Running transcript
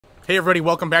Hey everybody,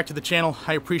 welcome back to the channel.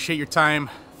 I appreciate your time.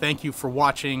 Thank you for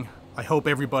watching. I hope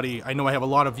everybody, I know I have a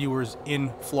lot of viewers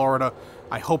in Florida.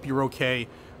 I hope you're okay.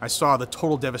 I saw the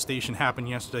total devastation happen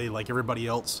yesterday like everybody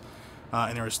else.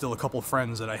 And there are still a couple of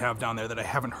friends that I have down there that I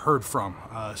haven't heard from.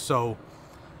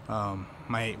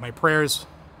 My prayers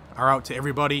are out to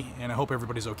everybody, and I hope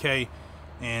everybody's okay.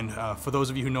 And for those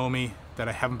of you who know me that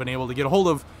I haven't been able to get a hold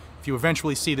of, if you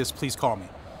eventually see this, please call me.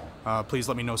 Please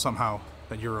let me know somehow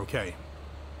that you're okay.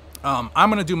 I'm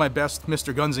going to do my best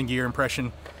Mr. Guns and Gear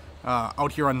impression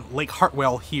out here on Lake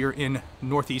Hartwell here in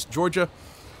northeast Georgia.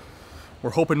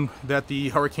 We're hoping that the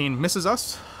hurricane misses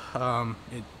us. A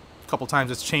couple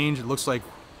times it's changed. It looks like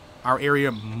our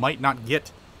area might not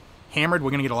get hammered.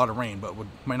 We're going to get a lot of rain, but we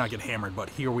might not get hammered,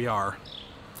 but here we are.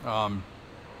 And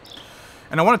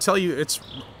I want to tell you, it's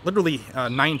literally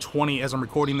 9:20 as I'm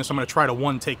recording this. I'm going to try to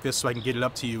one-take this so I can get it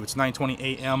up to you. It's 9:20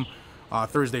 a.m.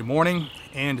 Thursday morning,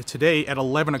 and today at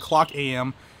 11 o'clock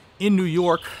a.m. in New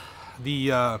York,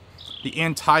 the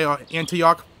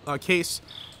Antioch case,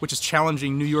 which is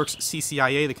challenging New York's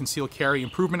CCIA, the Concealed Carry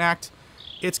Improvement Act,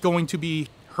 it's going to be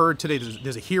heard today.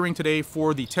 There's a hearing today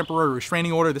for the temporary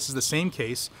restraining order. This is the same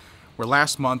case where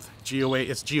last month,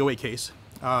 it's GOA case,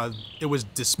 it was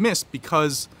dismissed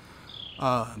because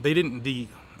they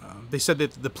said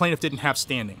that the plaintiff didn't have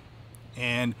standing.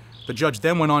 And the judge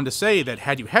then went on to say that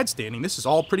had you had standing, this is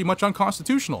all pretty much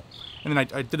unconstitutional. And then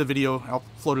I did a video, I'll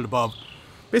float it above,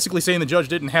 basically saying the judge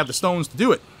didn't have the stones to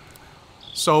do it.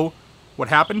 So what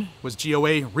happened was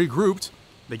GOA regrouped.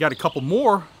 They got a couple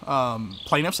more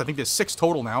plaintiffs. I think there's 6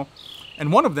 total now.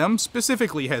 And one of them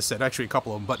specifically has said, actually a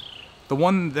couple of them, but the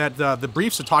one that the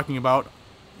briefs are talking about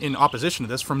in opposition to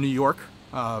this from New York,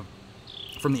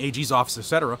 from the AG's office,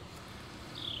 etc.,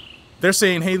 they're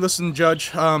saying, hey, listen, Judge,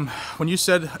 when you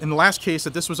said in the last case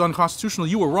that this was unconstitutional,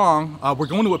 you were wrong. We're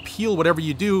going to appeal whatever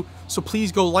you do, so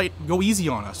please go easy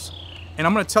on us. And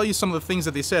I'm going to tell you some of the things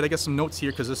that they said. I got some notes here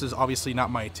because this is obviously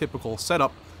not my typical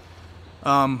setup.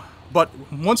 But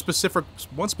one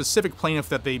specific plaintiff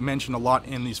that they mention a lot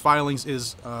in these filings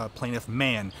is Plaintiff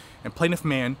Mann. And Plaintiff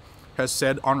Mann has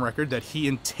said on record that he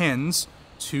intends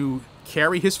to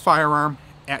carry his firearm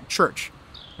at church.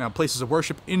 Now, places of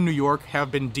worship in New York have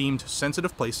been deemed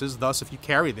sensitive places. Thus, if you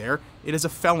carry there, it is a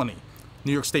felony.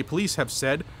 New York State Police have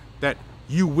said that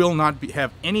you will not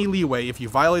have any leeway. If you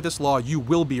violate this law, you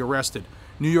will be arrested.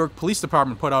 New York Police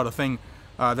Department put out a thing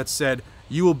that said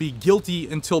you will be guilty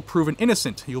until proven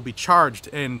innocent. You'll be charged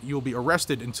and you'll be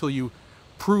arrested until you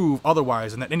prove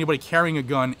otherwise, and that anybody carrying a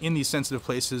gun in these sensitive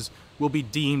places will be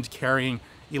deemed carrying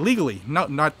illegally.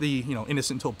 Not the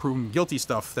innocent until proven guilty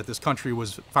stuff that this country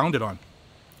was founded on.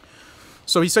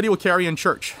 So he said he will carry in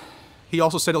church. He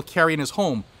also said he'll carry in his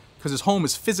home, because his home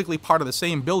is physically part of the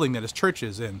same building that his church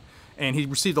is in. And he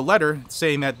received a letter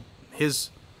saying that his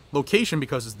location,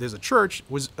 because there's a church,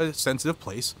 was a sensitive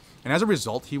place. And as a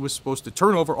result, he was supposed to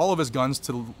turn over all of his guns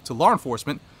to law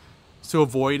enforcement to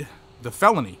avoid the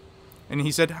felony. And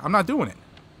he said, I'm not doing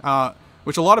it.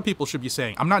 Which a lot of people should be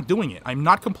saying, I'm not doing it. I'm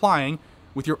not complying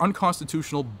with your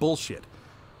unconstitutional bullshit.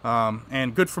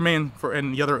 And good for Mann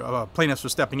and the other plaintiffs for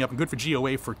stepping up, and good for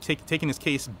GOA for taking this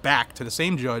case back to the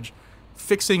same judge,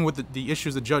 fixing with the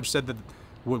issues the judge said that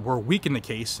were weak in the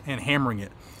case, and hammering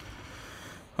it.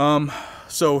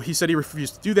 So he said he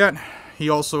refused to do that. He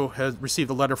also has received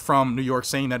a letter from New York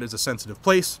saying that it's a sensitive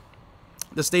place.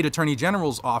 The State Attorney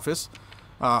General's office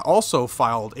also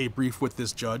filed a brief with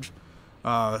this judge,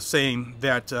 saying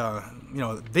that,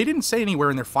 they didn't say anywhere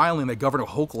in their filing that Governor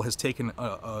Hochul has taken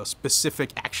a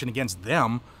specific action against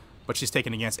them, but she's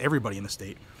taken against everybody in the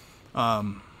state.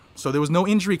 So there was no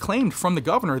injury claimed from the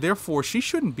governor, therefore she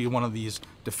shouldn't be one of these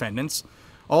defendants.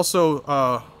 Also,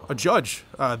 a judge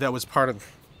that was part of,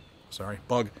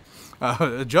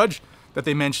 a judge that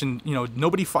they mentioned,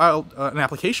 nobody filed an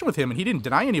application with him and he didn't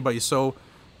deny anybody, so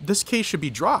this case should be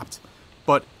dropped.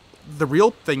 But the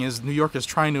real thing is New York is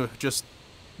trying to just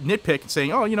nitpick and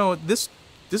saying, oh, this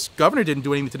governor didn't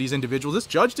do anything to these individuals. This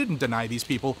judge didn't deny these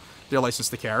people their license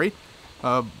to carry.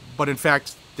 But in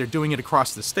fact, they're doing it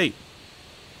across the state.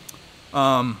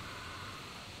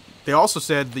 They also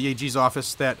said, the AG's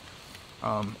office, that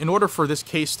in order for this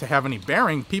case to have any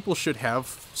bearing, people should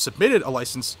have submitted a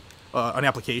license, an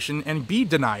application, and be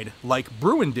denied, like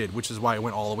Bruin did, which is why it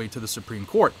went all the way to the Supreme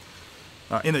Court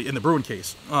in the Bruin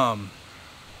case.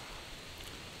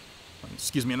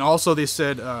 Excuse me. And also they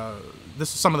said,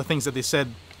 this is some of the things that they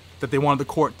said that they wanted the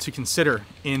court to consider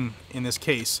in this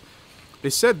case. They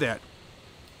said that,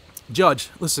 Judge,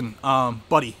 listen,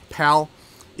 buddy, pal,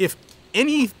 if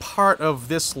any part of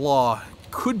this law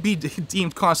could be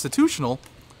deemed constitutional,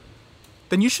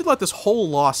 then you should let this whole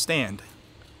law stand.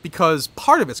 because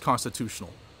part of it's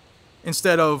constitutional,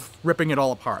 instead of ripping it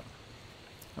all apart,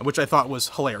 which I thought was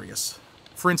hilarious.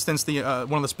 For instance,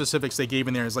 one of the specifics they gave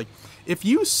in there is like, if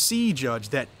you see, Judge,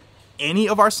 that any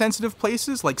of our sensitive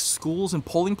places, like schools and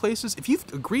polling places, if you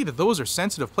agree that those are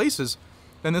sensitive places,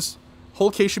 then this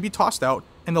whole case should be tossed out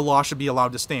and the law should be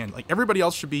allowed to stand. Like, everybody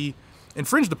else should be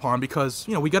infringed upon because,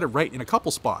 you know, we got it right in a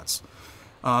couple spots.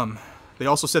 They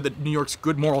also said that New York's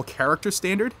good moral character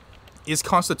standard is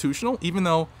constitutional, even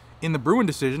though in the Bruin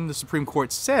decision, the Supreme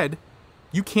Court said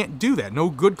you can't do that. No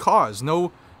good cause,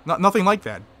 nothing like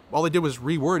that. All they did was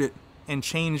reword it and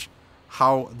change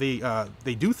how they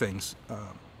do things.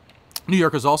 New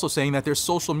York is also saying that their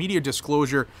social media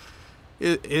disclosure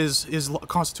is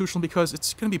constitutional because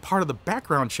it's going to be part of the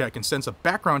background check, and since a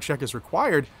background check is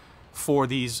required for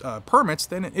these permits,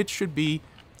 then it should be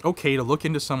okay to look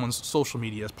into someone's social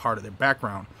media as part of their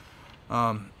background.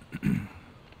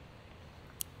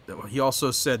 He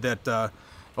also said that the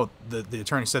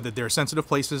attorney said that their sensitive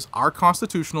places are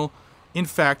constitutional. In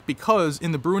fact, because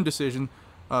in the Bruin decision,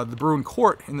 the Bruin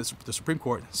court, in the Supreme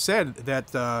Court, said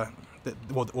that,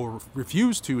 or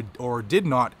refused to, or did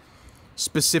not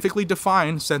specifically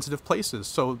define sensitive places.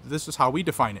 So this is how we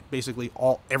define it, basically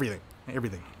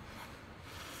everything.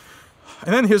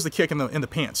 And then here's the kick in the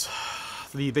pants.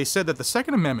 They said that the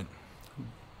Second Amendment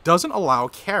doesn't allow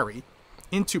carry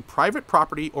into private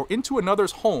property or into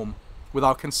another's home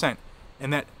without consent,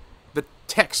 and that the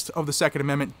text of the Second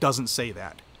Amendment doesn't say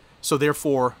that. So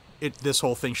therefore, this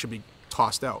whole thing should be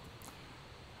tossed out.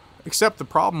 Except the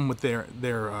problem with their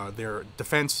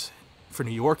defense for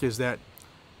New York is that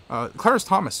Clarence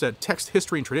Thomas said text,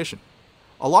 history, and tradition.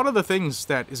 A lot of the things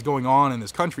that is going on in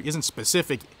this country isn't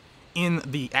specific in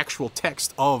the actual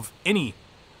text of any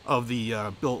of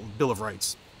the Bill of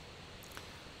Rights.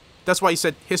 That's why he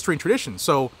said history and tradition.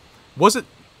 So was it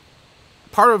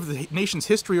part of the nation's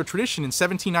history or tradition in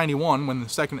 1791 when the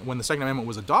Second Amendment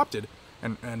was adopted?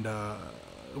 And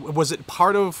was it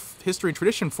part of history and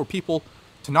tradition for people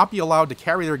to not be allowed to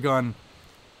carry their gun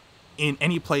in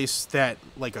any place that,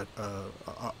 like a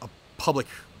public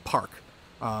park,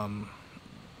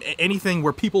 anything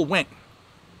where people went?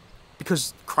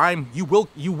 Because crime, you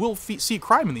will see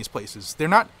crime in these places. They're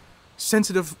not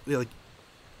sensitive, like,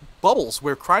 bubbles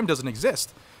where crime doesn't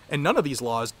exist, and none of these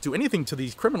laws do anything to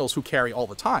these criminals who carry all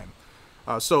the time.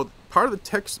 So part of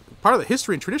the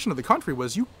history and tradition of the country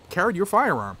was you carried your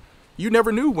firearm. You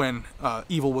never knew when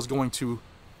evil was going to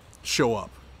show up.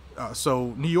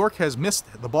 So New York has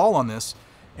missed the ball on this,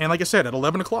 and like I said, at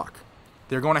 11 o'clock,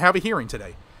 they're going to have a hearing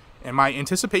today. And my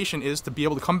anticipation is to be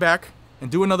able to come back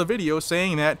and do another video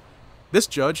saying that this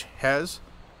judge has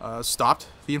stopped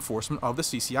the enforcement of the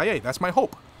CCIA. That's my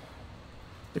hope.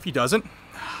 If he doesn't,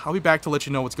 I'll be back to let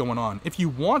you know what's going on. If you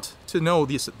want to know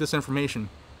this information,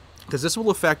 because this will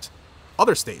affect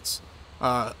other states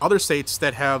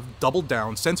that have doubled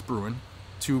down since Bruin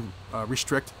to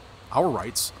restrict our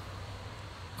rights.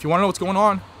 If you want to know what's going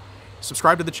on,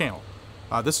 subscribe to the channel.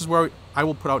 This is where I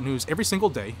will put out news every single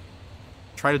day.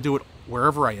 Try to do it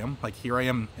wherever I am. Like here I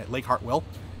am at Lake Hartwell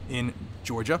in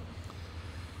Georgia.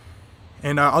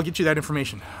 And I'll get you that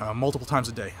information multiple times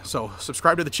a day. So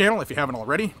subscribe to the channel if you haven't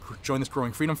already. Join this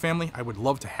growing freedom family. I would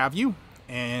love to have you.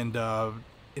 And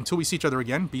until we see each other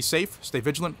again, be safe, stay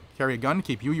vigilant, carry a gun,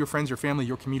 keep you, your friends, your family,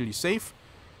 your community safe.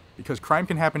 Because crime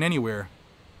can happen anywhere,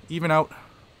 even out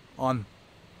on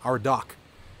our dock.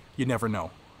 You never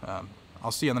know.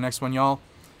 I'll see you on the next one, y'all.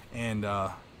 And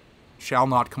shall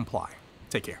not comply.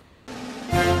 Take care.